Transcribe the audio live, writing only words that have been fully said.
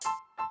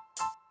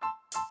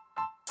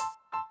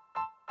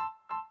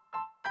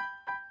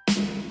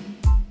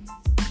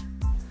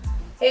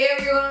Hey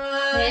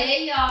everyone!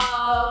 Hey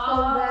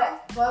y'all!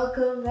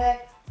 Welcome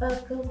back. Hey,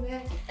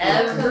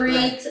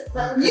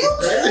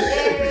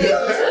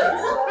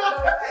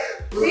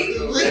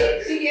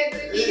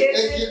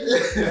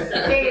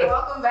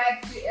 welcome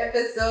back to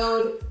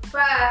episode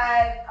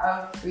 5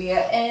 of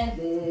Ria and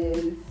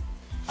Liz.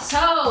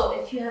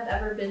 So, if you have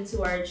ever been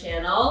to our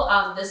channel,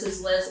 this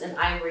is Liz and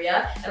I'm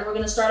Ria, and we're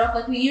gonna start off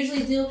like we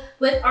usually do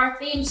with our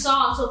theme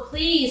song. So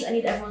please, I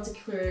need everyone to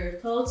clear your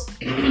throats.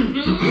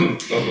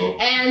 And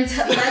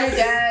let's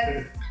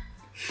Jazz.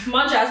 come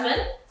on,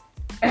 Jasmine.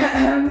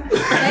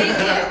 Thank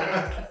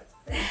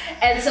you.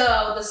 And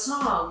so the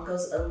song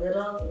goes a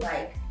little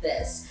like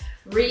this.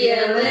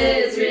 Ria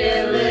Liz,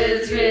 Ria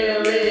Liz, Ria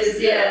Liz,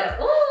 yeah.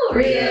 Ooh,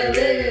 Ria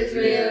Liz,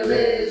 Ria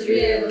Liz,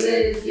 Ria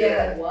Liz,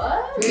 yeah.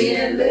 What?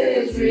 Ria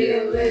Liz,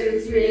 Ria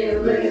Liz, Ria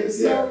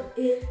Liz, yeah.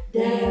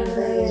 Ria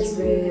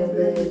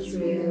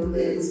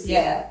Liz,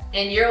 yeah.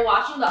 And you're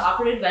watching The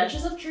Awkward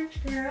Adventures of Church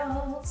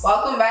Girls.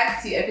 Welcome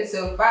back to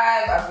episode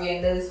 5 of Ria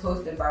and Liz,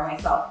 hosted by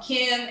myself,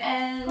 Kim,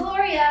 and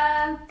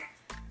Gloria.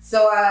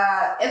 So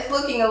it's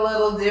looking a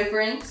little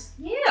different.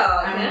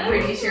 Yeah, I'm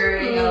pretty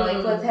sure you know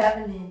like what's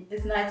happening.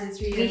 It's not just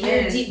Ria we and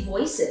hear Liz. deep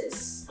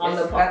voices on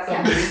the That's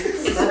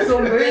podcast. That's so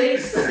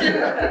nice.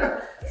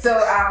 So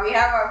we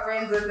have our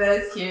friends with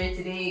us here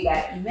today. We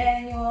got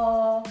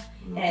Emmanuel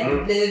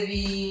and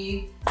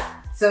Livy.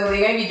 So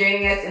they're going to be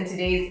joining us in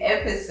today's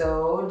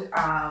episode.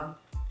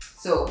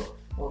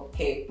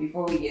 Okay,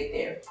 before we get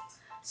there.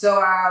 So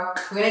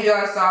we're going to do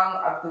our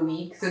song of the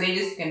week. So they're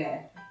just going to,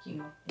 you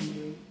know,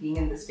 being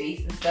in the space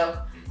and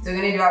stuff. So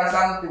we're going to do our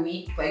song of the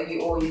week like we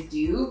always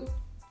do.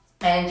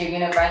 And you're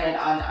gonna find it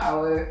on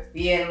our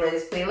Ria and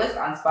Liz playlist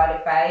on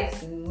Spotify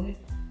soon.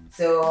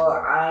 So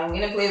I'm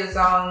gonna play the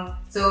song.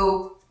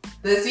 So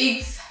this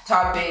week's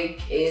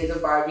topic is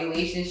about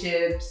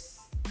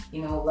relationships,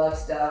 you know, love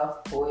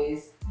stuff,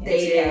 boys,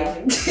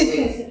 Dating.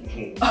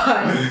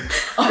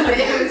 on the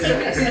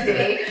episode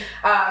today.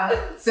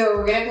 So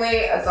we're gonna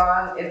play a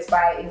song. It's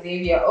by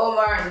Xavier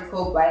Omar and it's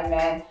called Blind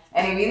Man.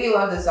 And I really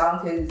love the song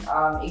because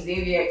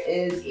Xavier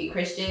is a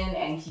Christian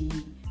and he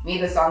made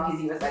the song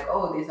because he was like,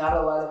 oh, there's not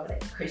a lot of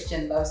like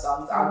Christian love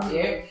songs out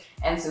there,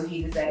 and so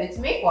he decided to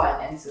make one,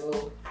 and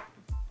so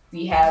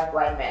we have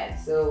Blind Man.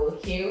 So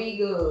here we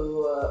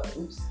go.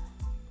 Oops.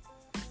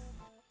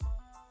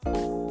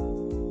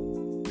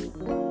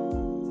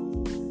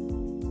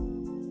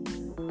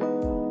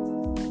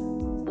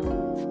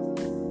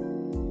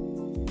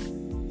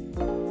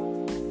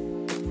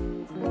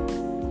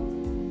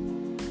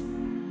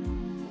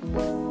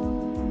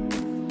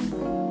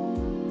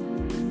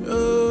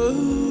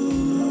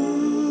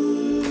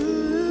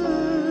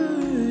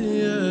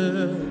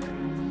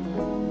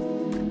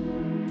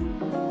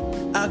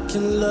 I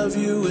can love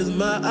you with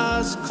my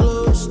eyes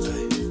closed.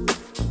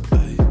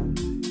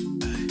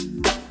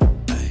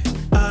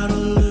 I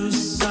don't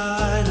lose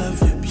sight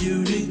of your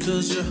beauty,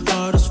 cause your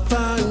heart is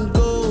fine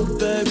gold,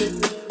 baby.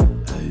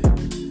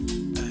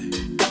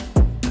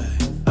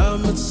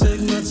 I'ma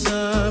take my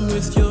time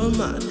with your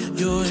mind.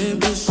 Your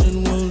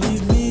ambition won't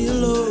leave me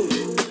alone.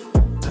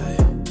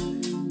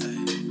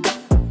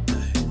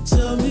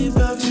 Tell me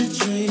about your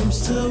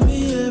dreams, tell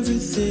me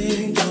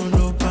everything. Don't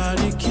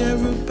nobody care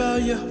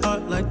about your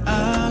heart like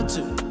I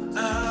do.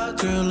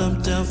 Girl,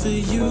 I'm down for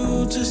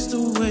you just the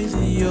way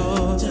that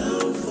you're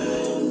down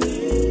for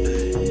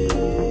me.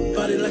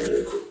 Body like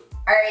a...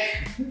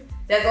 Alright,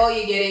 that's all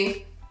you're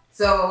getting.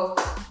 So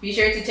be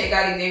sure to check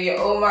out Xavier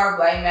Omar,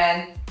 Blind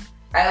Man.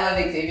 I love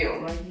Xavier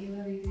Omar. Do you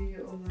love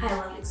Xavier Omar? I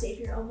love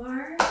Xavier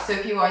Omar. So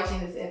if you're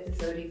watching this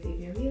episode,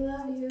 Xavier, we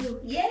love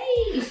you.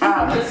 Yay! Check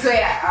out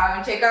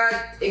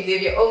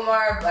Xavier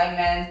Omar, Blind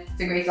Man.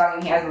 It's a great song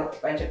and he has a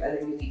bunch of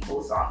other really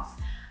cool songs.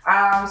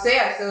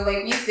 So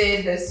like we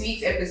said, this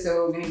week's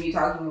episode, we're going to be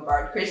talking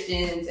about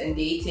Christians and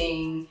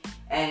dating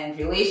and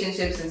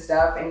relationships and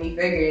stuff, and we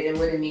figured it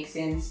wouldn't make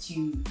sense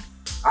to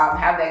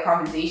have that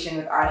conversation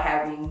without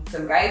having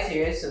some guys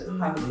here, so the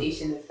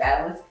conversation is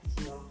balanced,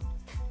 because, you know,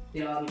 we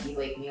don't want to be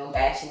like male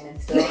bashing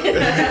and stuff.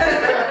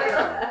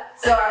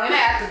 So I'm going to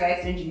ask the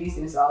guys to introduce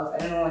themselves. I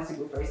don't know who wants to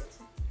go first.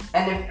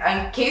 And if,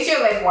 in case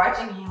you're like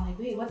watching and you're like,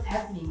 wait, what's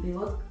happening? They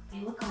look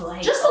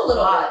alike. Just a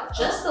little bit.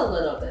 Just a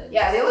little bit.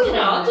 Yeah, they look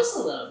alike. just a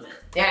little bit.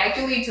 They're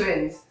actually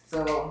twins,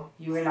 so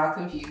you were not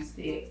confused.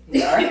 They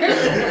are.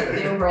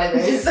 They're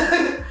brothers.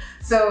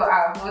 So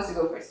who wants to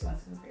go first?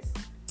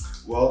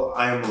 Well,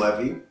 I am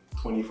Levy,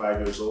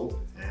 25 years old,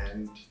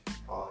 and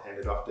I'll hand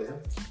it off to him.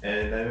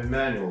 And I'm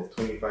Emmanuel,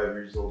 25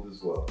 years old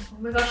as well. Oh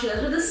my gosh, you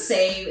guys are the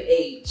same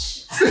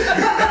age.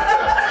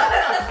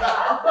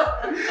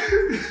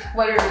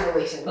 What are your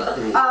relations?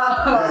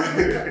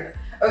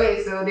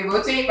 Okay, so they're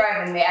both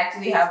 25 and they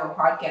actually have a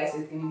podcast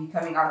that's going to be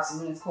coming out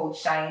soon. It's called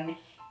Shine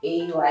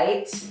a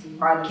Light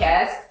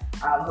Podcast,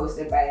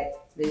 hosted by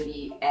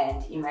Livy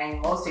and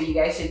Emmanuel. So you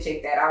guys should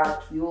check that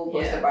out. We will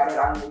post about it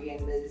on Livy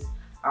and Liz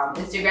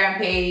Instagram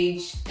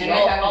page. Do you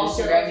guys have an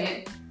Instagram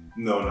yet?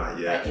 No, not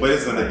yet. But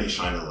it's going to be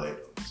Shine a Light.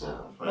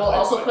 So we'll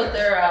also put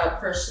their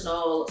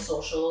personal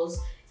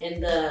socials in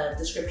the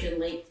description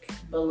link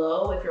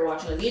below if you're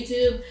watching on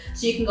YouTube,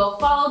 so you can go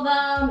follow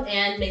them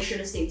and make sure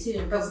to stay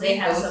tuned because they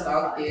have some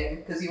fun.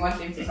 Because we want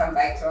them to come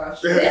back to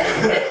us.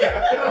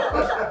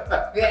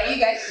 Yeah, you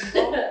guys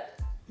single?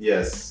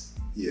 Yes.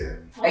 Yeah.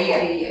 Are you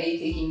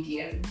taking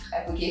DM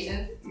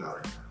applications? No,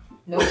 right now.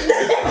 No.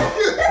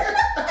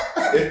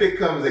 If it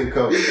comes, it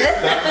comes.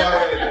 Not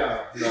right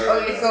now.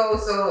 Okay,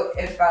 so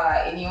if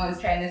anyone's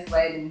trying to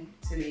slide into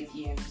the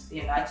DMs,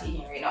 they're not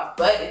taking it right now.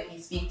 But if you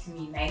speak to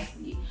me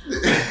nicely,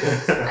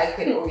 I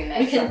could organize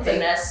We can something.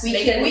 finesse.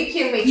 We can make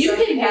You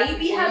something can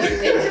maybe have an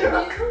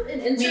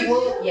interview. We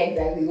will, yeah,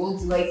 exactly. We'll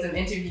do like some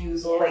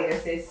interviews or like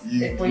assist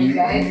for you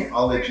guys.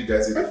 I'll let you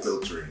guys do the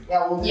filtering.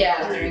 Yeah, we'll do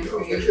filtering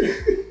for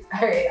you.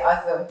 All right,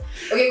 awesome.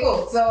 Okay,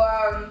 cool. So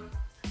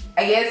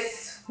I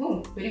guess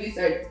where do we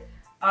start?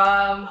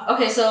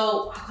 Okay, so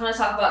I'll kind of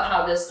talk about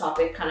how this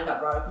topic kind of got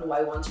brought up and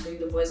why we wanted to bring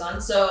the boys on.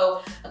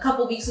 So a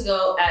couple weeks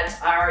ago at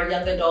our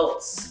young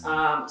adults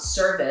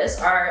service,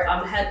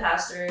 our head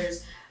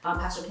pastors,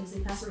 Pastor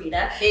Kingsley, Pastor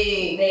Rita,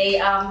 they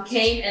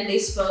came and they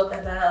spoke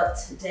about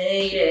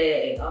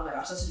dating. Oh my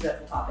gosh, that's a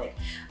dreadful topic.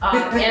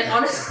 And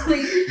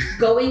honestly,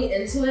 going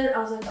into it, I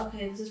was like,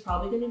 okay, this is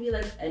probably going to be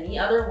like any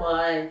other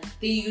one.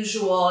 The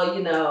usual,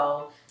 you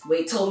know,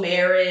 wait till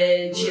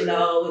marriage, you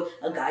know,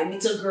 a guy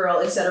meets a girl,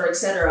 etc.,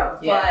 etc.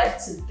 Yeah.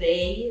 But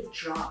they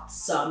dropped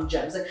some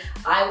gems. Like,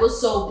 I was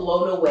so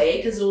blown away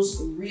because it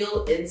was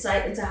real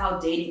insight into how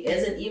dating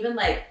is, and even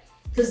like,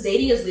 because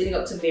dating is leading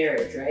up to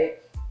marriage, right?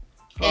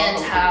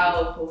 And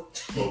how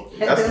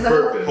that's the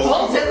purpose.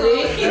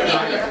 hopefully.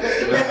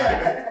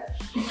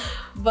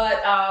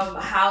 But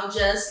how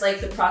just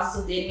like the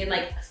process of dating and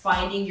like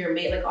finding your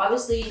mate, like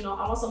obviously, you know,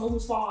 I want someone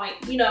who's fine,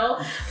 you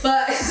know,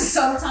 but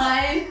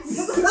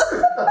sometimes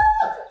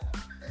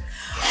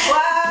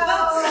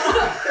Wow.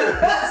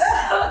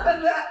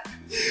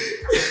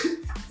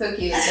 It's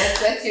okay.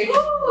 That's your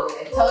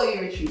truth. Tell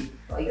your truth.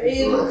 Like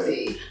people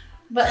say.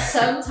 but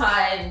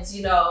sometimes,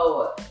 you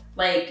know,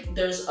 like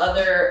there's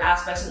other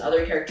aspects and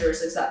other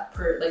characteristics that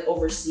like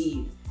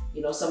oversee,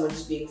 you know, someone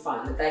just being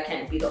fine. Like that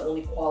can't be the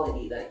only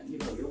quality that, you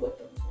know, you're with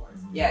them for.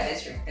 Yeah,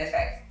 that's true. That's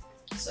fact.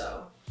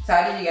 So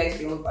how did you guys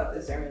feel about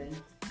the sermon?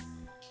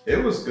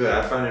 It was good.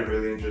 I found it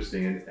really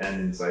interesting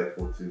and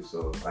insightful too,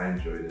 so I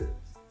enjoyed it.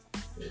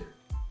 Yeah.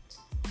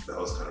 That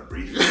was kind of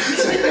brief.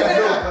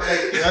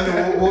 I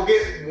know, we'll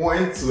get more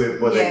into it,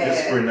 but like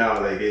just for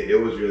now, like it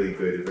was really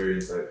good, very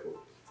insightful.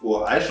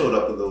 Well, I showed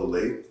up a little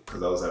late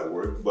because I was at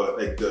work, but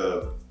like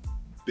the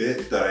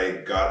bit that I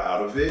got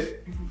out of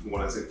it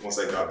once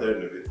I got there,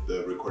 and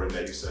the recording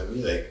that you sent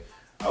me, like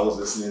I was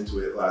listening to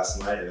it last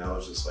night, and I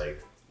was just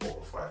like, well,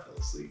 before I fell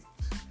asleep,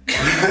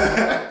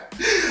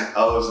 I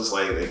was just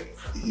like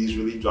he's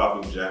really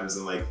dropping gems,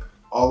 and like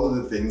all of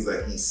the things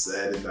that he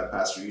said and that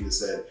Pastor Rita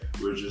said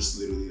were just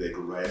literally like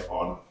right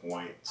on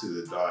point to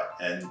the dot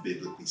and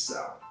biblically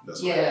sound.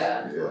 That's what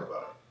I feel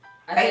about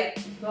it. I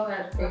think, go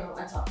ahead.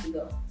 I talked, you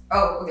go.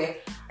 Oh, okay.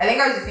 I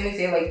think I was just gonna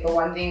say like the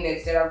one thing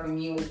that stood out for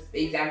me was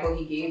the example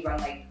he gave on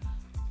like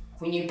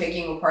when you're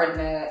picking a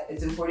partner,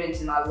 it's important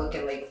to not look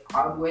at like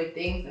outward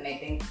things, and I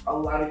think a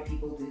lot of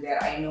people do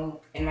that. I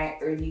know in my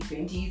early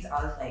 20s,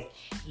 I was like,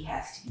 he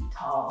has to be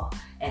tall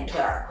and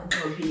dark with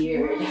no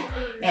beard,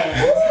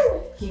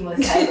 and he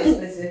must have a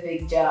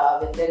specific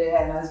job, and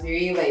and I was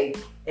very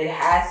like, it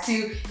has to.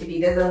 If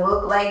he doesn't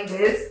look like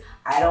this,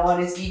 I don't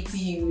want to speak to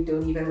you.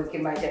 Don't even look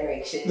in my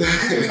direction.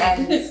 And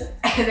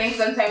I think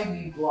sometimes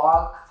we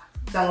block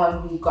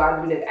someone who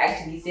God would have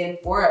actually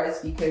sent for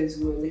us because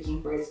we were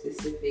looking for a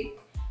specific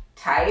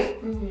type.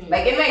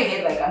 Like in my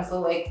head, like I'm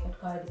still like, but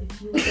God,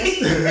 if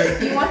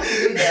you want to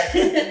do that,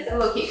 it's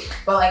still okay.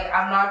 But like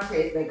I'm not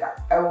crazy. Like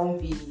I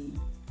won't be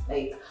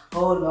like,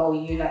 oh no,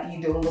 you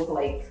don't look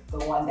like the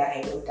one that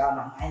I wrote down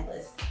on my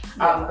list.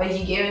 But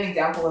he gave an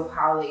example of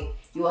how like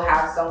you will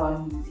have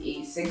someone who's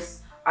a 6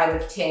 out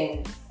of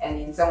 10 and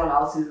then someone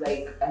else who's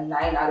like a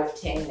 9 out of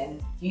 10,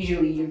 and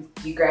usually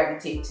you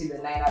gravitate to the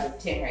 9 out of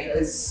 10, right?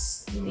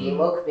 Because they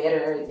look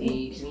better,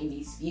 they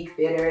maybe speak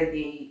better,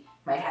 they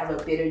might have a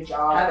better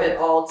job, have it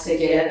all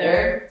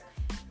together.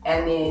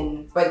 And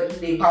then, but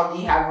they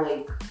probably have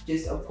like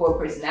just a poor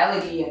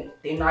personality and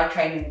they're not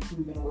trying to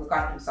improve and work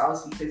on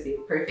themselves because they're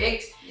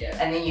perfect.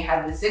 And then you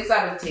have the 6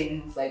 out of 10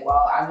 who's like,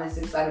 well, I'm a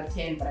 6 out of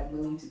 10, but I'm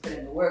willing to put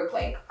in the work.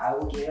 Like I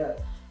will get a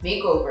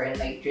makeover and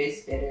like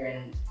dress better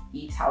and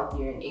eat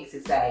healthier and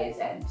exercise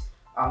and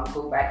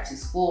go back to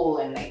school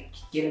and like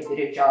get a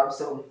better job.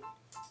 So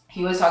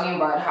he was talking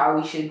about how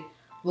we should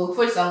look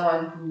for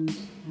someone who's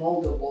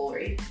moldable,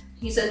 right?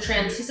 He said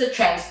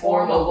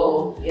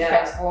transformable.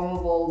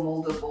 Transformable,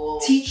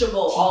 moldable.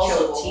 Teachable.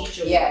 Also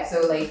teachable. Yeah,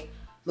 so like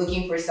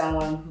looking for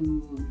someone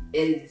who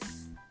is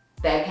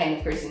that kind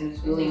of person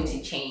who's willing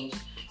to change.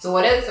 So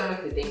what are some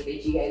of the things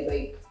that you guys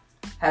like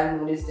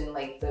have noticed in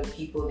like the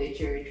people that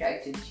you're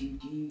attracted to?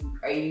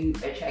 Are you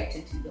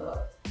attracted to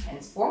the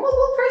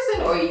transformable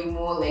person, or are you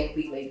more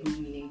likely like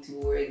leaning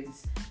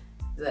towards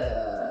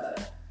the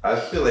I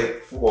feel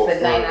like the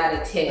 9 out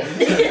of 10?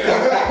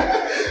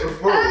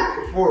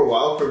 for a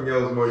while, for me, I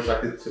was more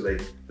attracted to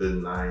like the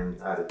 9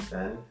 out of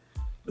 10.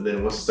 But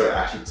then once you start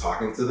actually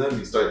talking to them,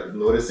 you start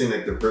noticing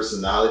like their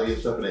personality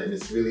and stuff, and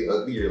it's really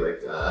ugly. You're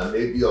like,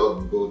 maybe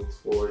I'll go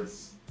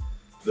towards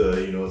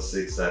the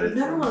 6 out of 10.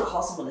 You never want to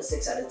call someone a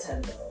 6 out of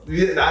 10 though.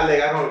 Yeah,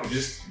 I don't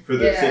just for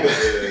the sake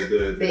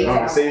of the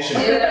conversation.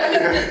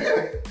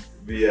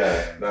 But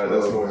yeah, no,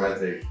 that's more my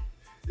take.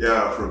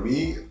 Yeah, for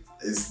me,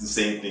 it's the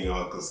same thing.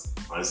 Because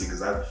honestly,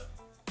 I've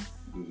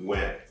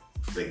went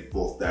like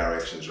both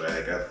directions, right?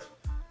 Like I've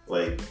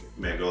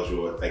met girls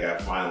who like I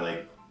find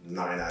like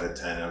 9 out of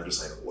 10, and I'm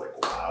just like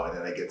wow, and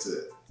then I get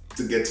to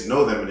get to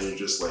know them, and then you're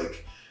just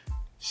like,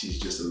 she's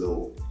just a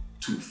little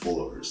too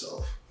full of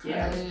herself.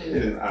 Yeah.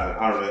 And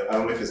I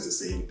don't know if it's the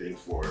same thing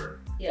for.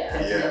 Yeah,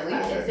 definitely.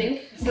 I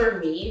think for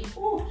me,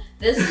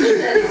 this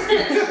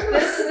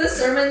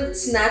sermon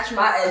snatched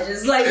my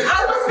edges. Like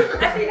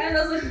at the end,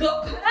 I was like,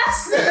 but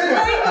pastor,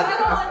 like I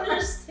don't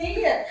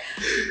understand.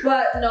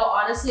 But no,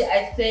 honestly,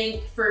 I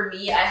think for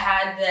me, I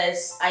had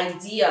this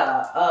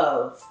idea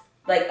of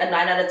like a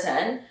 9 out of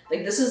 10.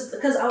 Like this is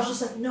because I was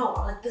just like, no,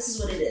 like this is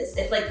what it is.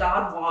 If like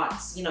God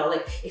wants,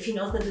 like if He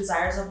knows the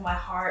desires of my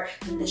heart,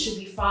 then this should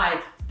be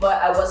fine. But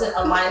I wasn't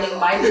aligning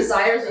my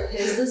desires with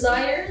His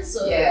desires,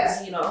 so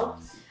it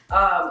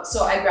was,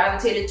 so I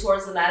gravitated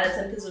towards the 9 out of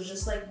 10 because it was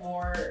just like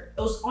more. It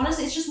was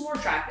honestly, it's just more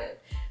attractive.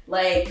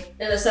 Like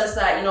in the sense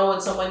that when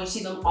someone you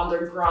see them on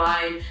their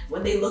grind,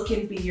 when they look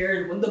in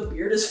beard, when the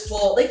beard is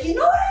full, like you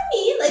know what I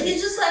mean? Like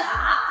it's just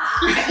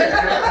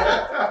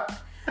like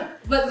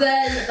But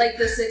then like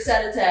the 6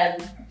 out of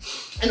 10,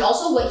 and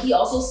also what he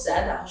also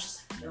said that I was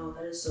just like, yo,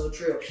 that is so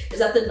true, is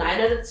that the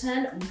 9 out of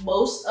 10,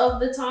 most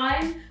of the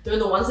time, they're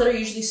the ones that are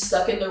usually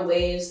stuck in their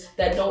ways,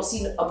 that don't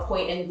see a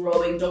point in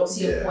growing, don't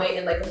see a point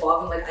in like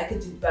evolving, like I could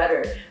do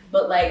better.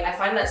 But like I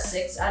find that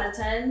 6 out of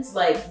 10s,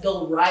 like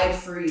they'll ride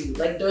for you.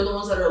 Like they're the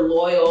ones that are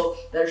loyal,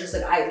 that are just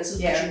like, this is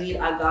what you need,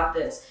 I got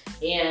this.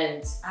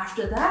 And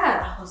after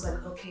that, I was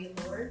like, okay,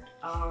 Lord,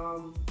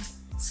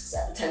 6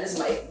 out of 10 is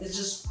it's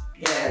just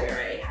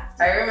where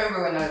I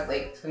remember when I was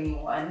like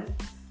 21,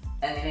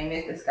 and then I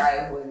met this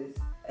guy who was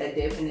a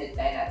definite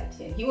 9 out of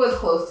 10. He was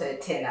close to a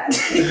 10 out of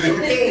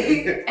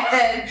 10.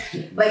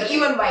 And like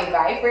even my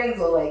guy friends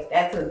were like,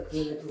 that's a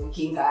good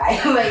looking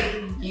guy.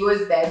 Like he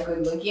was that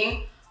good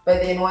looking.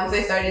 But then once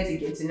I started to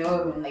get to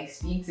know him and like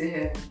speak to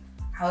him,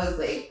 I was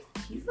like,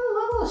 he's a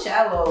little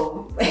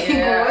shallow. Like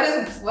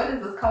what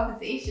is this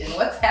conversation?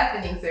 What's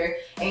happening, sir?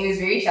 And he was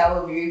very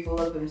shallow, very full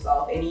of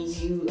himself, and he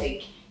knew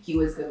like he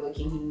was good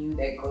looking. He knew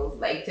that girls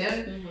liked him.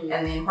 Mm-hmm.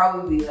 And then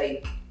probably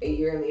like a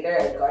year later,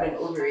 I'd gotten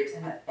over it,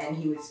 and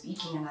he was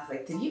speaking, and I was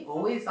like, did you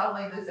always sound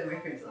like this? And my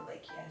friends were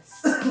like,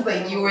 yes.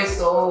 Like you were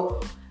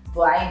so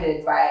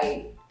blinded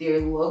by their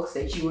looks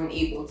that you weren't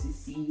able to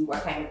see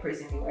what kind of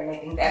person they were. And I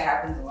think that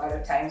happens a lot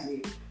of times.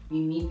 We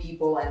meet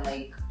people and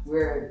like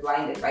we're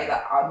blinded by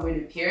the outward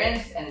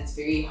appearance, and it's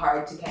very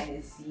hard to kind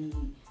of see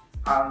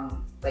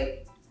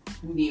like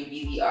who they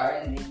really are,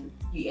 and then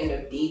you end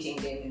up dating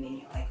them, and then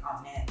you're like,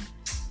 oh man,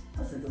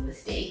 this is a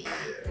mistake.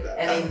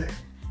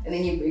 And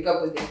then you break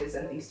up with them for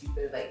something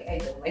stupid, like I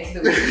don't like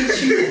the way you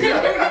treat me.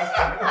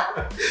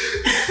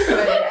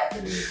 But it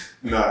happens.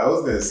 No, I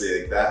was gonna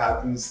say like that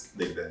happens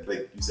like that,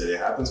 like you said, it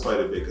happens quite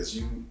a bit because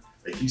you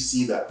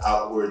see the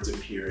outwards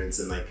appearance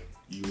and like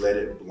you let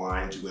it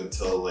blind you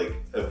until like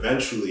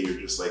eventually you're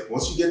just like,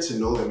 once you get to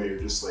know them, you're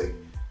just like,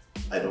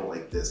 I don't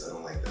like this, I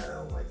don't like that, I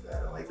don't like that, I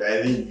don't like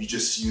that, and then you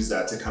just use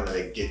that to kind of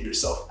like get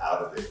yourself out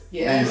of it.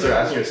 Yeah. And you start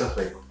asking yourself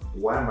like,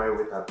 why am I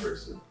with that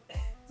person?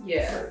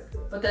 Yeah,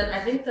 but then I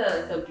think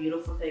the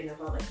beautiful thing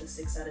about like the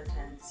 6 out of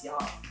 10s, y'all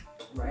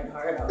ride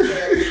hard out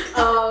there,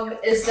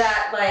 is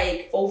that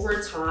like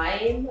over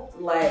time,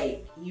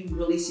 like you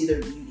really see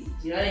their beauty.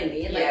 Do you know what I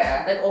mean?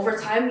 Like over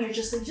time, you're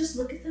just like, just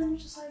look at them,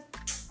 just like,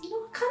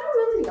 I kind of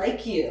really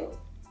like you,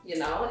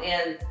 and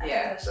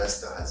that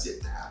still has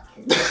yet to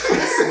happen.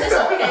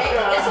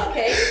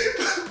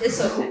 It's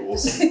okay. We'll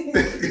see.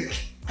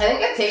 I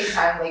think it takes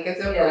time. Like it's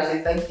a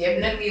process. Like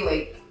definitely,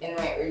 like in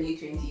my early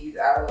 20s,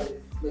 I was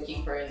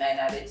looking for a 9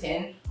 out of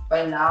 10,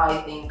 but now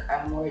I think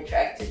I'm more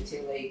attracted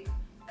to like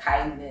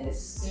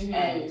kindness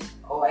and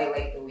I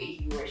like the way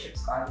he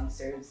worships God and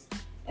serves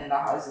in the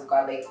house of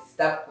God. Like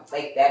stuff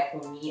like that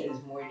for me is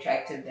more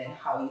attractive than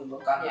how you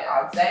look on the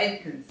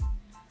outside, because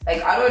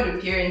like outward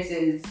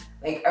appearances,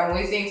 like I'm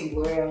always saying to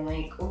Gloria, I'm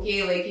like,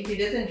 okay, like if he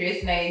doesn't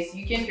dress nice,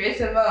 you can dress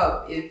him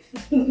up. If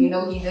he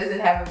doesn't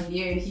have a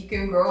beard, he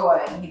can grow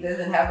one. He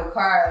doesn't have a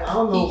car,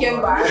 he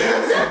can buy one.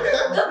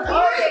 The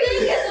beard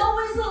thing is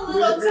always a little.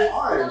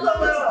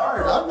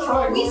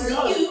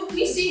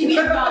 We see you.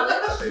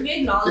 We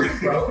acknowledge the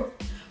growth.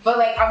 But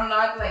like I'm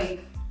not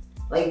like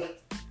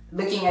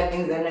looking at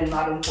things that are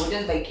not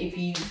important. Like if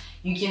you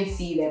can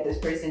see that this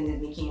person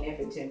is making an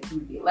effort to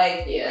improve their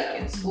life. They're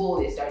like in school,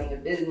 they're starting a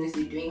business,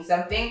 they're doing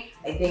something.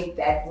 I think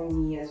that for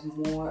me is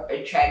more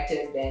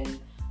attractive than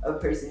a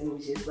person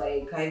who's just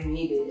like, I've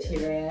made it,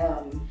 here I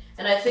am.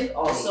 And I think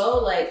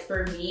also like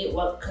for me,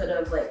 what could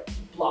have like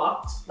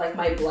blocked like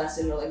my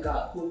blessing or like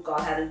who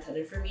God had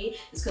intended for me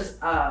is because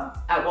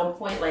at one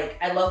point, like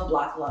I love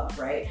Black love,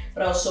 right?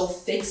 But I was so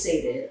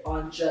fixated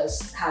on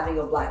just having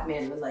a Black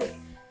man when like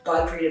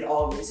God created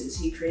all races.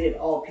 He created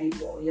all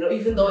people. You know,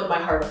 even though in my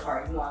heart of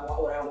heart, you know, I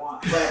want what I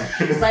want.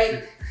 But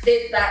like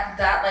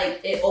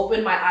it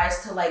opened my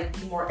eyes to like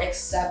be more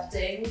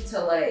accepting to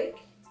like,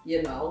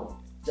 you know,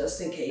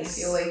 just in I case.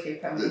 feel like you're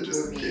coming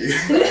Just for in me.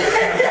 case. No,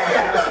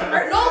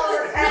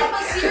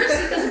 but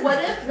seriously, because what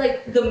if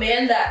like the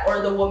man that or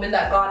the woman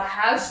that God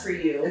has for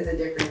you It's a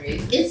different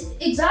race. it's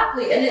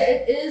exactly, and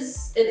it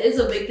is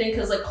a big thing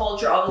because like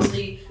culture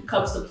obviously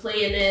comes to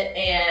play in it,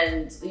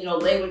 and you know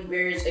language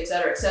barriers,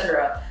 etc.,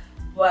 etc.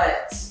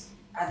 But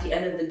at the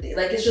end of the day,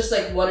 like it's just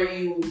like what are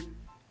you?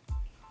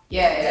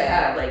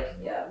 Yeah. Like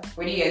yeah.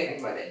 What do you guys think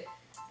about it?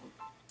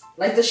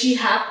 Like does she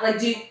have like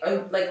do you,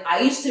 like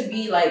I used to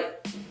be like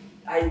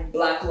I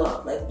black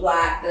love like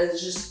black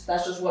that's just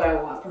what I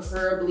want,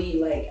 preferably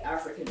like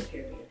African or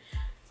Caribbean.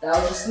 That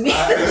was just me.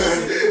 That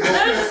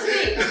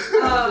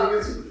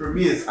was just me. For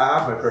me, it's I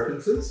have my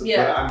preferences,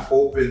 Yeah. but I'm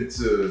open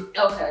to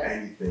Okay.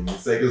 anything.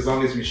 It's like as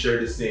long as we share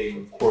the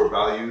same core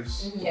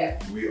values, Yeah.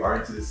 we are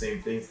into the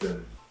same things,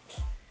 then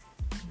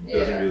it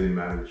doesn't really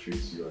matter which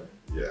race you are.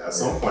 Yeah, at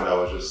some point I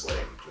was just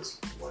like,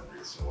 just one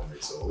race and one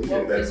race only.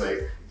 And then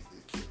like,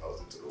 I was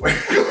into the white.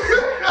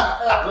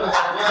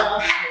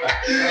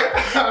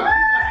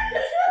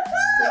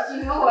 But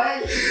you know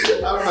what?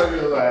 I'm not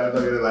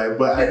gonna lie.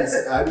 But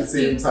at the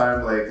same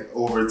time, like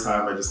over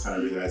time, I just kind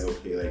of realized,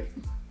 okay,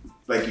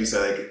 like you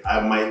said, like I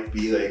might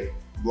be like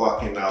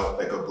blocking out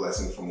like a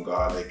blessing from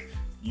God. Like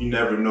you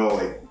never know,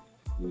 like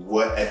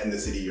what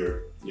ethnicity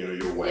your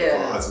wife or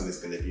husband is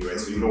gonna be, right?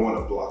 So you don't want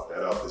to block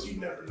that out because you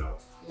never know.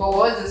 But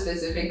what was the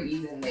specific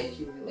reason that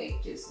you were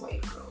like just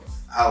white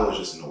girls? I was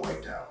just in a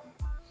white town.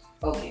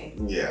 Okay.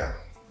 Yeah.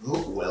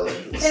 Well, what's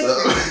That's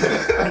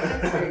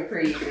up?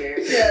 pretty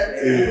weird. Yeah.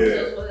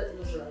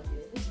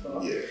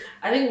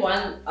 I think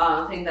one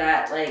thing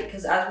that like,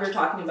 because as we were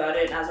talking about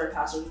it, and as our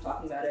pastors were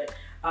talking about it,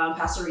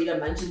 Pastor Rita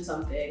mentioned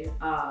something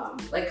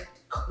like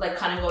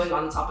kind of going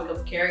on the topic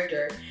of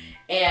character,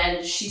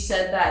 and she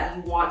said that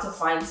you want to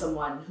find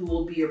someone who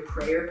will be your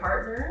prayer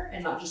partner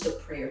and not just a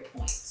prayer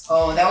point.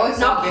 Oh, that was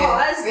so Now good.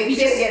 pause. Wait, you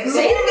did it again.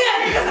 Say it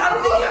again because I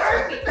don't think you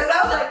heard me. Because I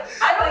was like,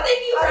 I don't think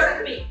you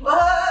heard me.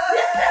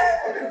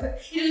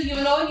 You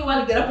know when you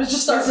want to get up and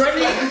just start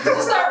running, I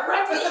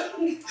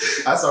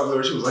saw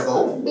Gloria, she was like,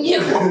 oh. You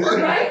know,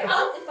 right?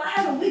 If I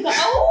had a wig,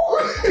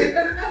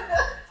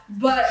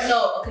 But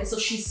no, okay, so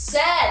she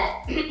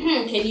said,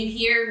 can you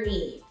hear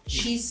me?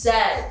 She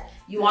said,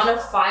 you want to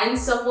find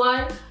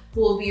someone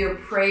who will be your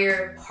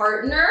prayer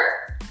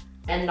partner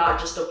and not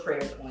just a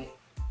prayer point.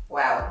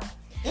 Wow.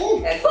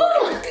 That's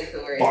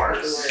the word.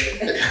 Bars.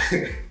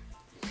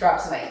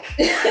 Drops mic.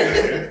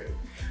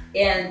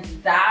 And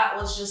that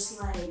was just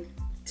like,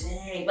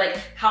 dang, like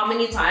how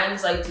many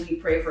times like do we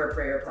pray for a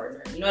prayer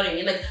partner? You know what I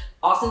mean? Like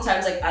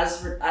oftentimes like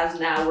as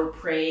now we're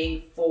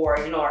praying for,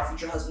 you know, our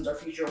future husbands, our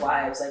future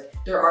wives, like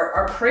they're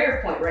our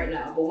prayer point right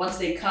now. But once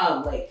they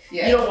come, like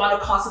you don't want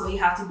to constantly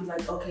have to be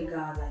like, okay,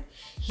 God, like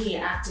he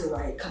ain't acting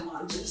right. Come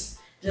on, just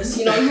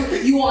you know,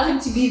 you want him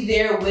to be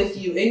there with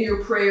you in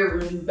your prayer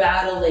room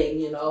battling,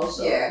 you know.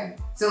 So yeah.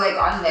 So like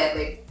on that,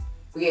 like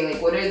okay, like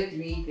what are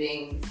 3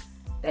 things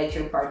that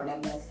your partner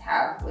must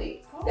have,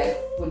 like that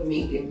would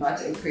make them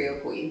not a prayer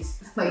point?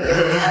 Like if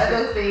they have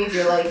those things,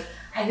 you're like,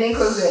 I think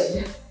we're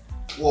good.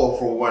 Well,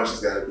 for one, she's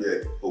got to be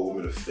like a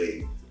woman of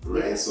faith,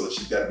 right? Yeah. So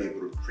she's got to be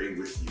able to pray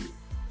with you.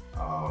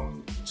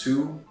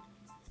 2,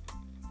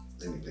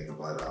 let me think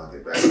about it. I'll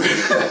get back to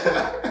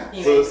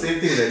it. So the same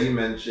thing that you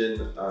mentioned,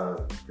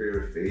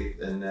 prayer of faith,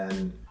 and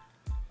then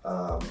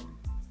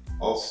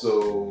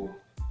also,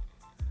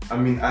 I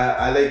mean,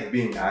 I like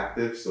being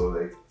active, so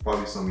like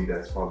probably somebody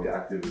that's probably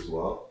active as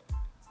well.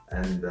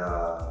 And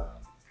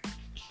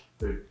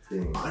third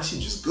thing, Honestly,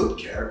 just good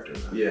character,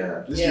 man.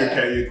 yeah, Just your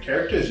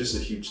character is just a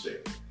huge thing.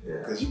 yeah.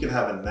 Because you can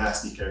have a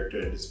nasty character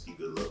and just be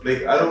good looking.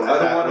 Like I don't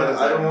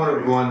want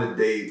to go on the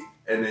date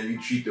and then you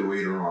treat the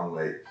waiter wrong,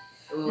 like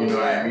you know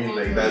what I mean?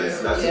 Like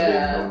that's a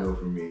big no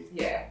for me.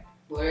 Yeah.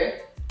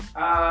 Word. okay,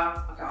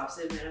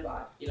 obviously a man of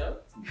God, you know,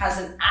 has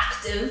an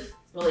active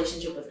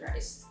relationship with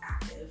Christ.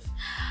 Active.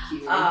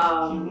 Cute.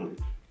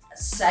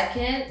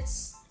 Second,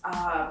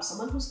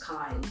 someone who's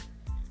kind.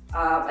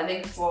 I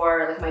think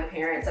for like my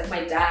parents, like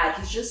my dad,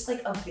 he's just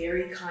like a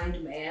very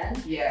kind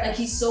man. Yeah. Like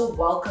he's so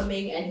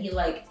welcoming and he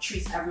like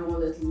treats everyone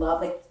with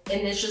love. Like,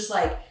 and it's just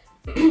like,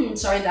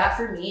 sorry, that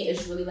for me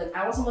is really like,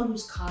 I want someone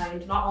who's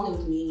kind, not only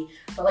with me,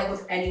 but like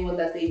with anyone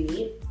that they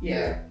meet.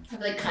 Yeah. I feel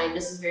like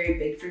kindness is very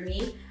big for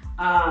me.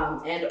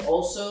 And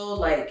also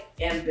like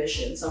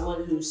ambition,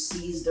 someone who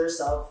sees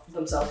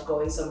themselves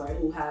going somewhere,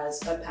 who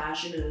has a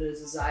passion and a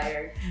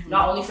desire,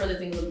 not only for the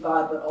things of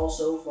God, but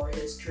also for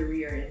his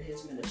career and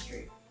his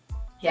ministry.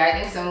 Yeah, I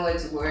think similar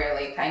to where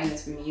like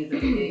kindness for me is a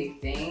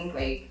big thing.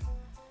 Like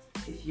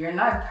if you're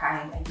not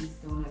kind, I just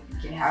don't know if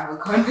you can have a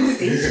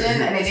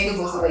conversation. And I think it's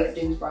also like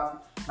stems from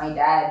my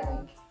dad.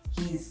 Like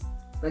he's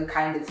the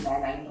kindest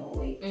man I know.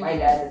 Like my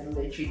dad is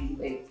literally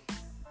like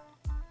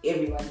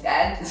everyone's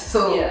dad.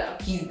 So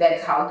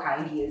that's how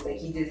kind he is. Like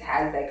he just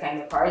has that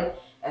kind of heart.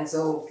 And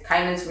so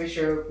kindness for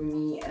sure for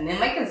me, and then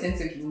like a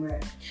sense of humor,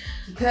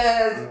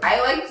 because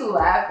I like to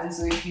laugh, and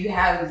so if you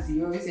have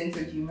zero sense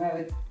of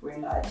humor, we're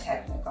not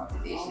having a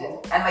conversation.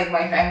 And like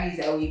my family's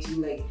that way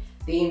too, like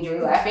they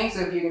enjoy laughing, so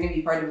if you're gonna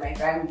be part of my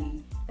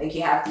family, like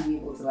you have to be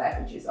able to laugh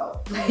at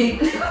yourself,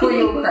 like or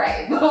you'll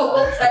cry the whole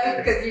time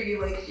because you'll be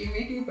like, you're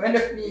making fun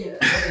of me.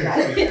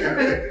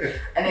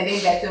 And I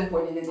think that's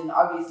important. And then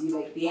obviously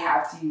like they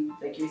have to,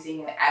 like you're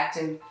saying, an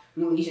active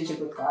relationship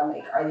with God.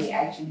 Like are they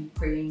actually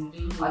praying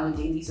on the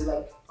daily? So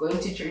like going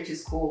to church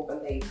is cool,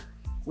 but like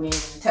when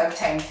tough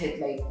times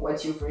hit, like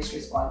what's your first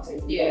response? Are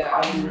you like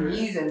on your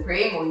knees and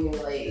praying, or you're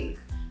like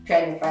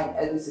trying to find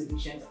other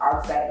solutions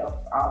outside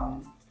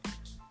of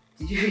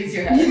did you raise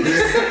your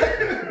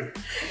hand?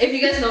 If you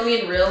guys know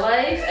me in real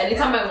life,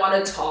 anytime I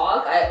want to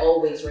talk, I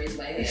always raise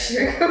my hand.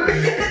 Sure.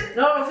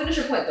 No, finish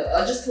your point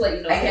though. Just to let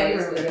you know. I can't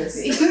even remember to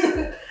say.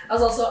 I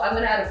was also, I'm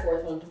gonna add a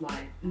fourth one to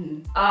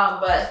mine.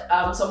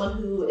 But someone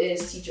who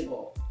is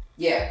teachable.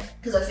 Yeah.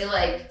 Because I feel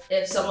like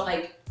if someone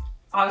like,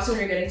 obviously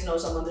when you're getting to know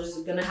someone, there's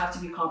gonna have to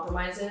be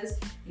compromises.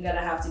 You gotta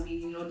have to be,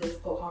 you know,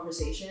 difficult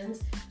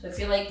conversations. So I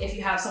feel like if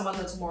you have someone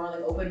that's more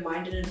like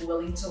open-minded and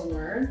willing to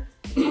learn,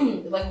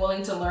 like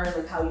willing to learn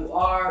like how you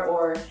are,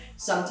 or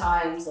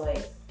sometimes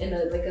like in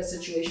a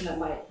situation that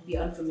might be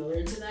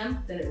unfamiliar to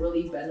them, then it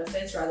really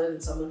benefits rather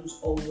than someone who's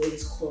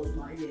always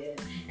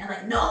closed-minded and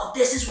like, no,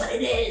 this is what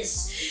it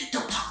is.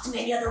 Don't talk to me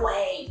any other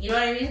way. You know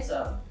what I mean?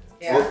 So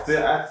Yeah. Well,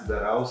 to add to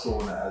that, I also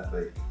want to add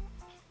like,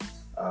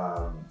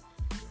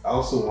 I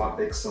also want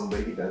like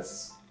somebody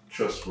that's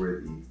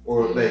trustworthy,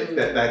 or like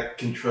that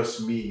can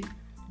trust me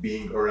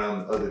being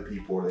around other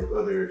people, or like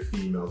other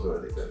females, or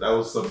like that. That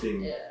was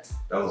something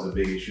that was a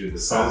big issue at the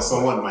time.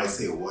 Someone might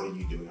say, "What are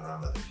you doing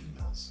around other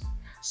females?"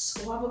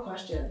 So I have a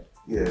question.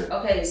 Yeah.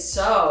 Okay,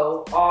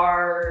 so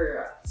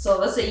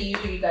let's say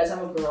you guys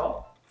have a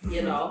girl,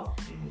 you know,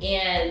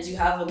 and you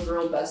have a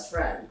girl best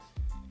friend.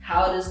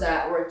 How does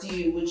that work? Would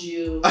you?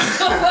 You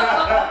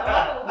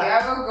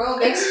have a girl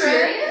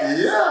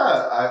experience?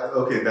 Yeah.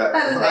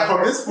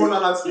 From this point,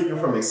 I'm not speaking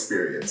from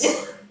experience.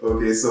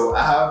 Okay, so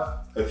I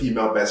have a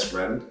female best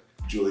friend,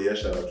 Julia.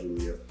 Shout out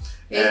Julia.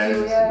 Hey,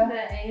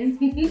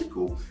 Julia.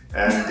 Cool.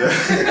 And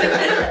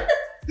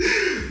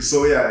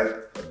so yeah,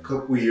 a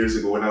couple years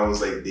ago when I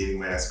was like dating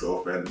my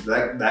ex-girlfriend,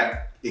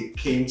 that it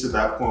came to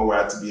that point where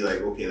I had to be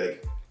like, okay,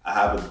 like I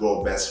have a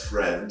girl best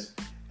friend,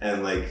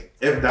 and like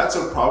if that's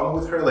a problem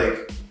with her,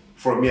 like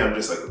for me, I'm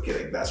just like, okay,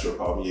 like that's your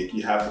problem.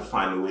 You have to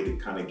find a way to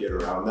kind of get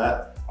around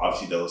that.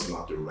 Obviously, that was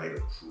not the right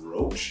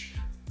approach,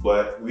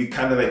 but we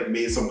kind of like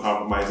made some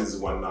compromises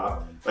and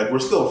whatnot. Like we were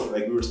still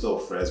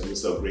friends. We were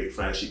still great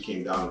friends. She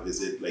came down to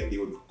visit. Like they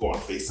would go on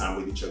FaceTime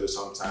with each other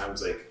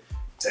sometimes, like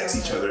text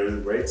each other,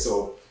 right?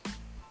 So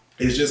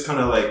it's just kind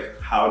of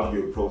like how do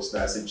you approach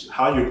that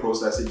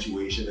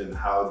situation, and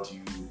how do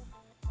you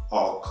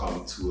all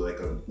come to like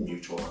a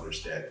mutual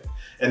understanding.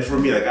 And for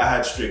me, like I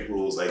had strict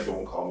rules, like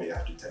don't call me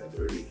after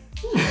 10:30.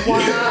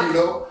 Wow. You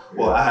know?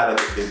 Well, I had like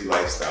a busy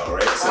lifestyle,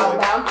 right? So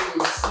like,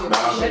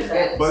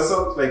 boundaries.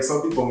 but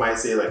some people might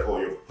say like, oh,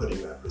 you're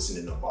putting that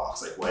person in a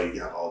box. Like, why do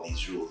you have all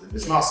these rules? And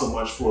it's not so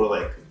much for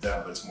like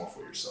them, but it's more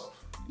for yourself.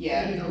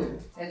 Yeah,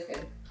 that's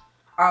good.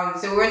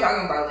 So we're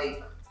talking about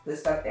like the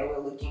stuff that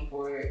we're looking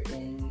for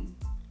in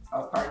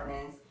our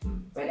partners.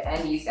 But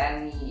Andy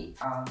Stanley,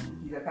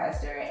 he's a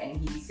pastor, and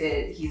he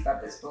said he's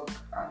got this book.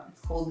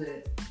 It's called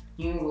The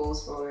New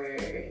Rules for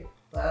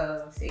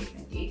Love, Sex,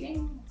 and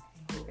Dating.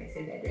 I hope I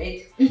said that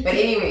right. But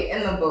anyway,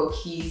 in the book,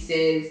 he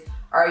says,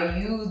 are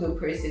you the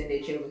person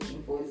that you're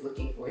looking for is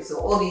looking for? So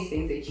all these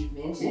things that you've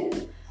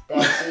mentioned,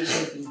 that they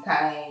should be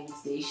kind,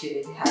 they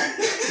should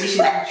be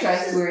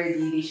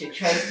trustworthy, they should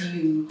trust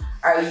you.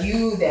 Are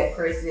you that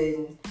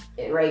person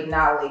right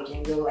now, like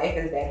in real life?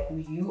 Is that who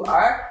you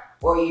are?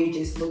 Or you're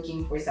just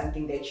looking for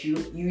something that you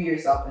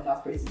yourself are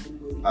not personally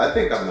believe? I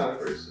think I'm that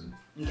person.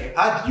 Okay.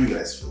 How do you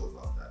guys feel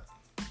about that?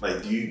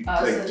 Like, do you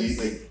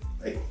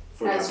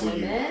for as example,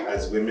 women?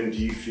 as women, do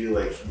you feel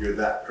like you're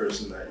that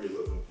person that you're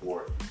looking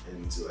for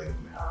into like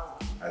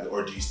a man,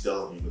 or do you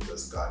still,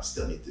 does God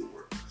still need to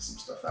work some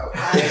stuff out?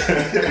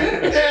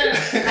 I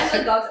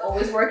think God's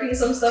always working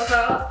some stuff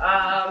out.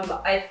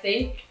 I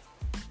think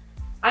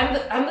I'm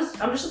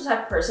just the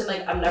type of person,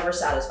 like I'm never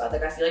satisfied.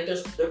 Like I feel like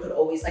there could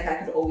always, like I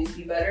could always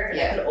be better, and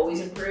I could always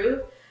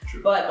improve.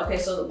 True. But okay,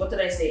 so what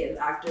did I say? An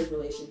active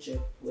relationship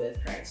with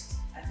Christ.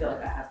 I feel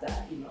like I have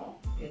that,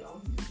 there's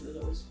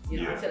always,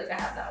 I feel like I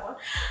have that one.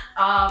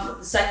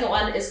 The second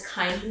one is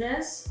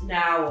kindness.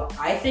 Now,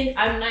 I think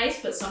I'm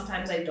nice, but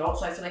sometimes I don't,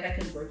 so I feel like I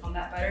could work on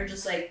that better.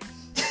 Just like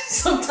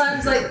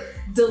sometimes like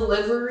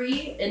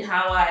delivery and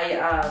how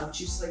I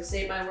choose to like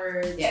say my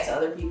words to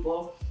other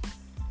people.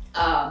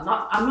 I'm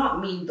not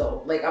mean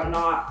though. Like am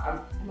I?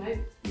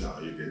 No,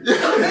 you're good.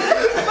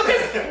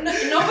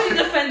 Because nobody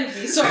defended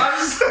me, so I'm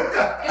just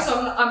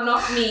so I'm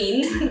not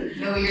mean.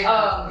 No, you're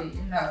not.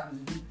 You're not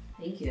mean.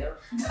 Thank you.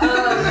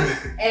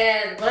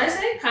 And when I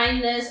say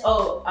kindness,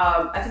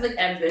 I feel like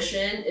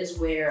ambition is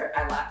where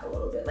I lack a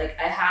little bit. Like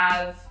I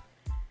have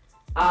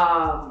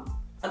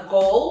a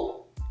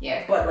goal,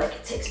 Yeah. But like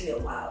it takes me a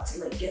while to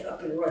like get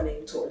up and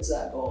running towards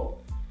that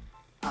goal.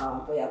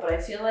 But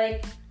I feel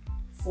like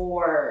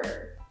for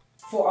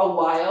a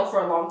while,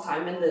 for a long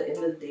time in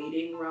the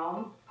dating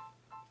realm,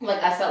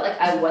 like I felt like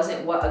I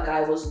wasn't what a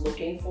guy was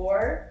looking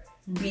for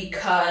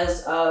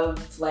because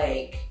of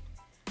like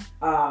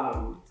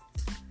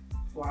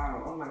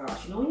wow, oh my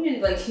gosh, you know when you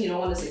like you don't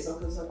want to say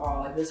something, it's like,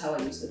 oh, like this is how I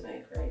used to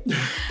think, right?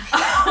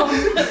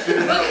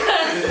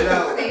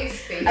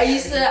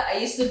 I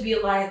used to be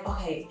like,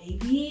 okay,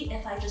 maybe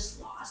if I just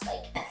lost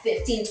like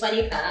 15,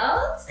 20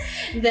 pounds,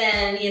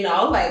 then you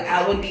know, like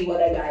I would be what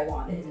a guy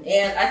wanted.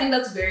 And I think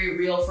that's very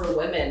real for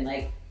women.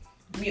 Like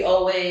we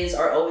always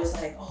are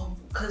like, oh,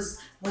 because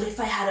what if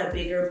I had a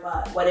bigger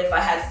butt? What if I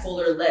had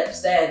fuller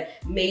lips? Then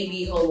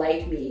maybe he'll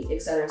like me,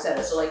 etc.,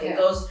 etc. So like it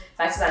goes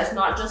back to that. It's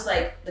not just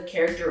like the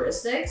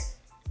characteristics,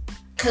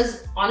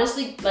 because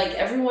honestly, like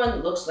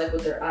everyone looks like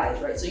with their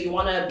eyes, right? So you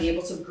want to be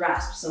able to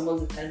grasp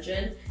someone's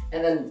attention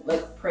and then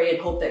like pray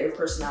and hope that your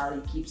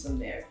personality keeps them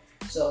there.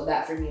 So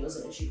that for me was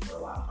an issue for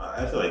a while.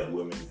 I feel like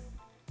women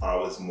are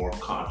always more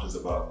conscious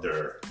about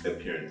their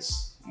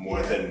appearance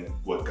more than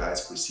what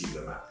guys perceive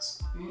them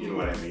as. You know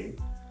what I mean?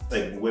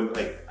 Like women,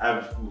 like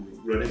I've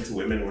run into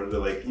women where they're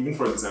like, even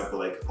for example,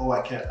 like, oh,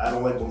 I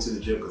don't like going to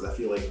the gym because I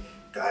feel like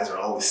guys are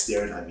always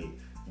staring at me.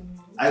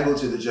 I go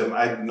to the gym.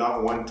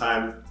 Not one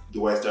time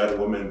do I start a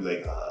woman and be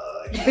like,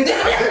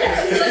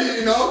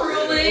 you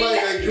know,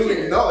 like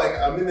Julie, no, like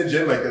I'm in the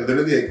gym, like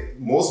literally, like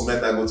most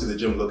men that go to the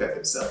gym look at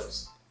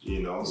themselves,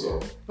 you know. So,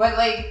 but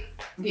like,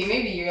 okay,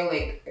 maybe you're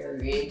like a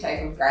weird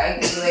type of guy,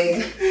 because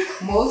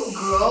like most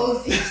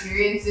girls'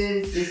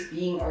 experiences just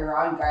being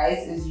around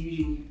guys is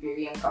usually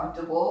very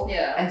uncomfortable.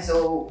 Yeah. And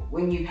so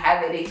when you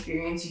have that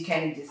experience, you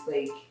kind of just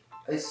like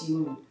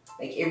assume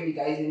like every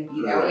guy's gonna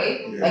be that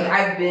way. Yeah. Like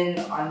I've been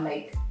on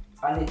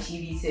the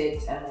TV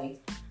sets and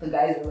like the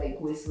guys are like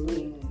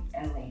whistling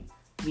and like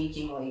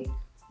making like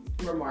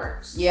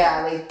remarks.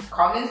 Yeah, like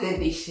comments that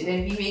they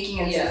shouldn't be making,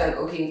 and so Yeah. it's like,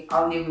 okay,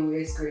 I'll never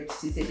wear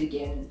skirts to sit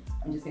again.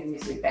 I'm just gonna wear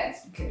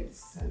sweatpants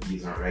because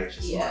These aren't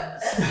righteous. Yeah.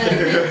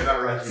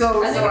 Not righteous.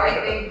 so I I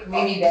think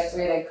maybe that's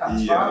where that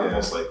comes yeah, from.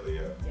 most likely,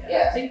 yeah.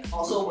 Yeah, I think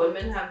also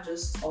women have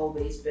just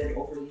always been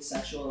overly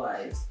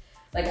sexualized.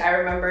 Like I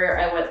remember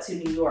I went to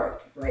New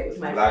York, right, with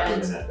my Black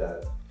friends. women at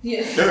that.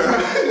 Yeah.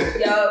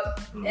 Yup.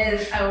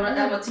 And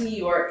I went to New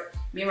York.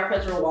 Me and my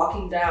friends were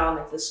walking down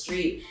like the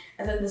street,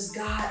 and then this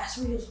guy, I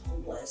swear he was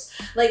homeless.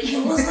 Like he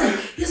was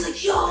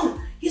like, yo,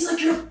 he's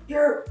like,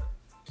 your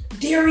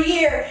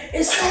derriere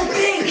is so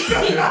big,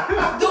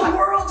 the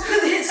world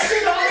could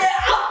sit on it.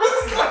 I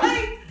was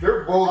like,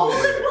 They're bold. I was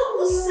like,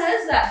 who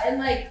says that? And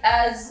like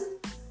as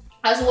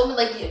a woman,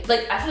 like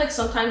I feel like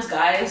sometimes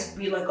guys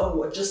be like, oh,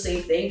 well, just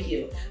say thank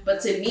you. But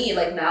to me,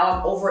 like now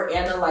I'm over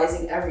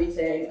analyzing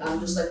everything. I'm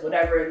just like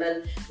whatever. And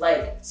then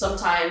like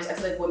sometimes I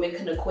feel like women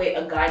can equate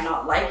a guy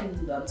not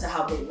liking them to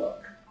how they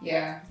look.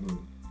 Yeah,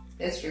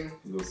 that's true.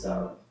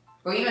 So,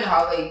 Or even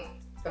how like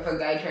if a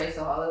guy tries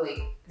to holler,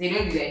 like they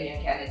don't do that here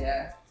in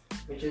Canada,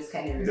 which is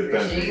kind of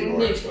depends who you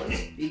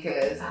refreshing are.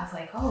 because I was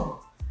like,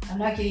 oh, I'm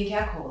not getting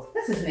catcalled.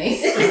 This is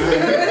nice.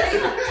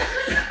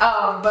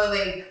 But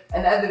like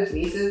in other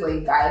places,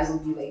 like guys will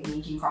be like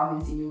making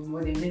comments in your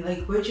mood and be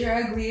like, but you're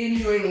ugly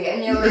anyway.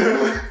 And you're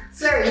like,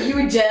 sir,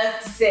 you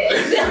just said.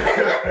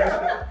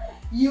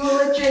 You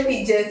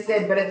literally just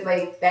said, but it's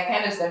like that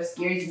kind of stuff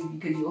scares you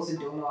because you also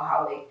don't know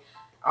how like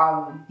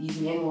these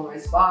men will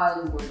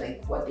respond or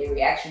like what their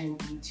reaction will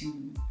be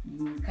to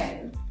you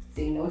kind of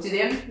say no to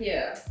them.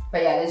 Yeah.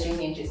 But yeah, that's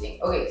really interesting.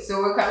 Okay, so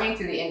we're coming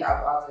to the end of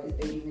our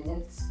 30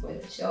 minutes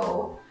with the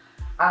show.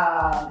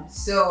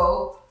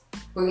 So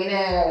we're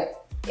gonna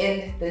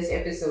end this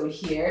episode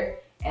here,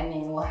 and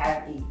then we'll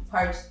have a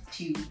part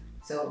 2.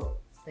 So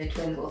the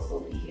twins will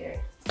still be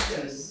here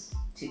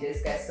to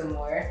discuss some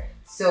more.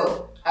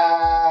 So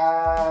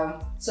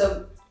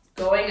So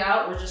going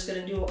out, we're just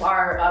gonna do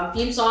our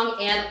theme song,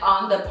 and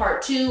on the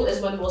part 2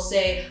 is when we'll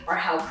say our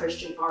How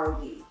Christian Are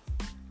We?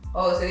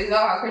 oh, so there's no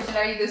How Christian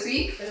Are You this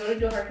week? Are you gonna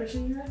do a How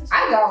Christian You Are this week?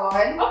 I got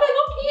one. Okay,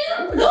 go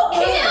Kim. Go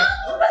Kim.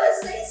 I'm about to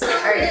say something.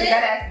 Alright, you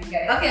gotta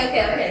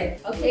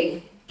ask me.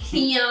 Okay.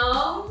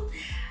 Kim.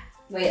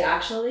 Wait,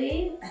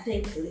 actually, I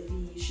think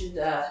Livy, you should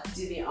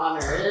do the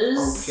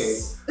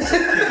honors.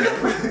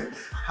 Okay.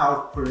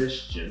 How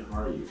Christian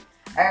are you?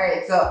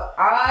 Alright, so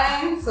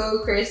I'm so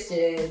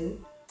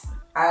Christian.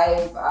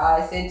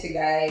 I've said to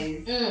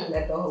guys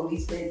that the Holy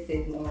Spirit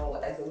said no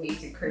as a way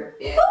to curb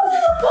them.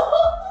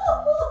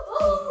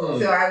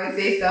 So I would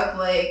say stuff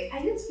like,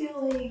 I just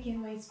feel like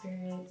in my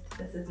spirit,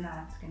 this is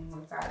not going to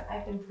work out.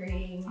 I've been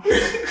praying.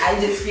 I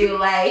just feel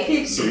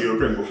like... So you were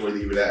praying before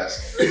they even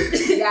asked.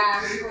 Yeah,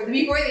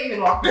 before they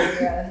even walked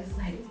over, I was just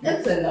like,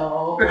 that's a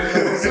no.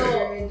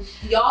 So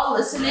y'all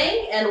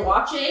listening and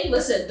watching,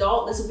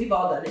 don't listen. We've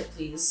all done it,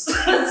 please.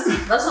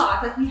 Let's not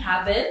act like we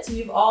haven't.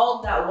 We've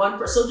all that one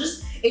person. So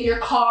just in your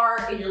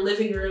car, in your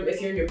living room, if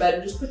you're in your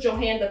bedroom, just put your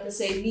hand up and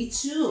say, me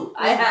too.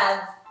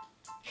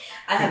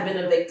 I I have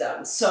been a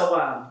victim. So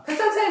Because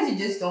sometimes you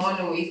just don't want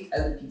to waste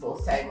other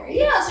people's time, right?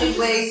 yeah, so it's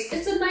like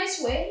it's a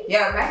nice way.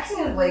 yeah,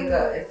 maxing is like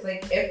it's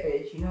like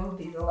effort, you know.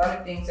 There's a lot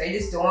of things. I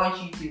just don't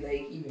want you to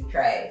like even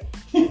try.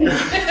 Like,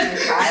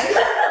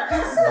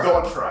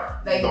 Don't try.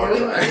 Like Don't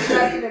try.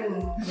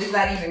 let's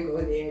not even go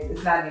there.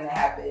 It's not gonna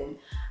happen.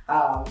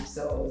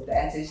 So the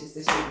answer is just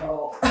to say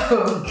no.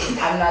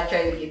 I'm not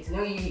trying to get to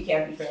know you. We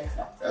can't be friends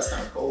now. That's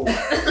kind of cold.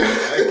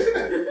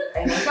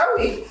 I know,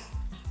 probably.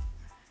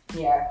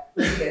 Yeah,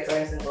 that's why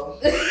I'm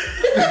single.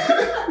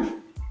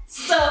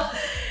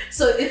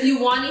 So if you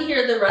want to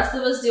hear the rest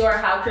of us do our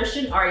How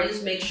Christian Are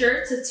Yous, make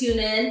sure to tune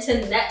in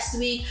to next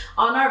week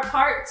on our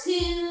part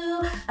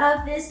 2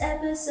 of this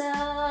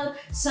episode.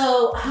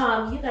 So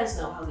you guys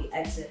know how we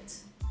exit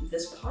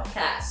this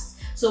podcast.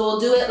 So we'll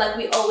do it like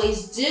we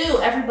always do.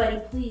 Everybody,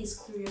 please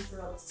clear your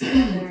throats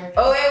together.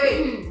 Oh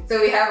wait. So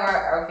we have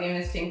our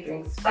famous pink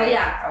drinks. Oh,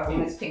 yeah. Our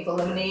famous pink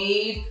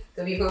lemonade.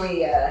 So before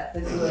we let's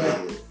do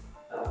it.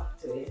 Oh,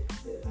 do it.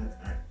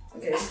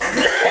 Okay.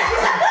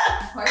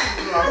 Why is it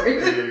so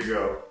awkward? There you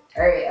go.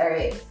 All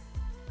right.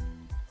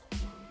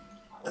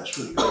 That's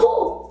really good.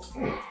 Ooh,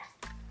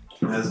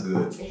 That's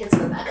good. it hits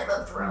the back of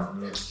the throat.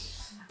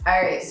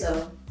 All right.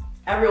 So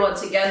everyone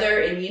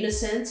together in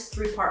unison,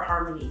 3-part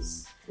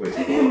harmonies. Wait,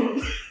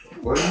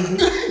 what are you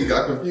doing? You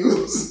got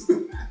confused.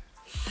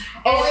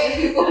 Oh wait,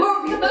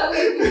 before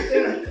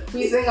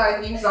we sing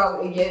our theme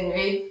song again,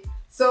 right?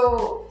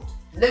 So,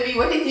 Libby,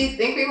 what did you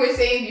think we were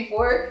saying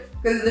before?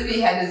 Because Libby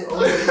had his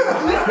own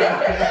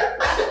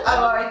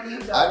our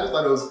theme I song. just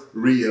thought it was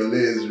Rhea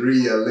Liz,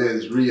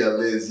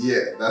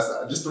 yeah. That's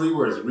just 3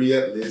 words.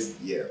 Rhea Liz,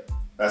 yeah.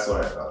 That's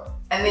what I thought.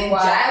 And then Wow.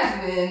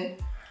 Jasmine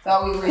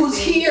thought we were Who's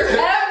saying here every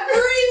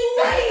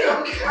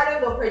I'm week? part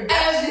of the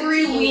production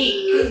Every team. week.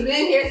 He's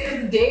been here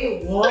since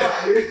day 1.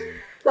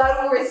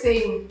 Thought we were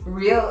saying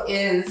real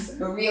is.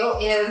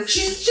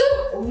 She's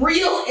just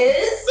real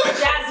is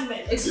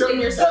Jasmine.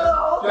 Explain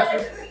yourself.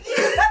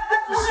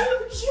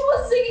 She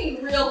was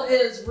singing real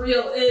is.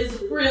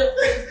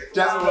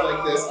 Jasmine went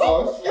like this.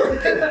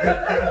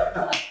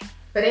 Oh,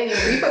 But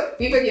anyway,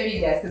 we forgive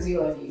you guys because we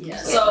love you. Yeah.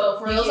 So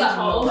for those at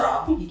home,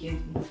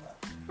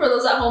 For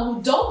those at home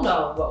who don't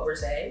know what we're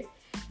saying,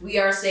 we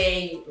are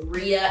saying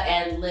Rhea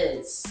and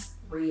Liz.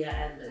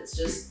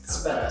 Just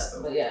spell it.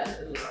 But yeah,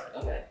 it was hard.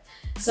 Okay.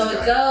 So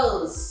it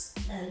goes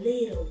a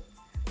little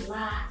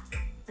like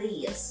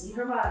this. You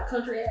heard my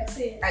country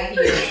accent? I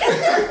hear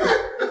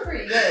it.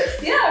 Pretty good.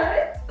 Yeah,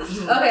 right?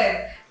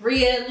 Okay.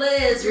 Rhea and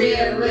Liz,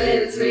 yeah. Ooh,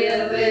 Rhea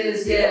and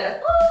Liz, yeah.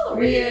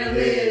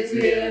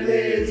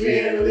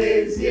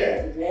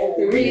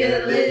 Rhea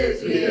and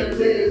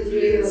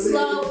Liz.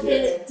 Slow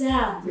it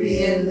down.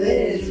 Rhea and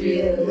Liz,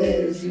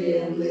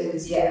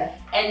 yeah.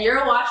 And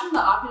you're watching The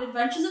Awkward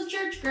Adventures of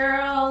Church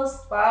Girls.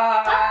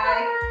 Bye.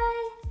 Bye.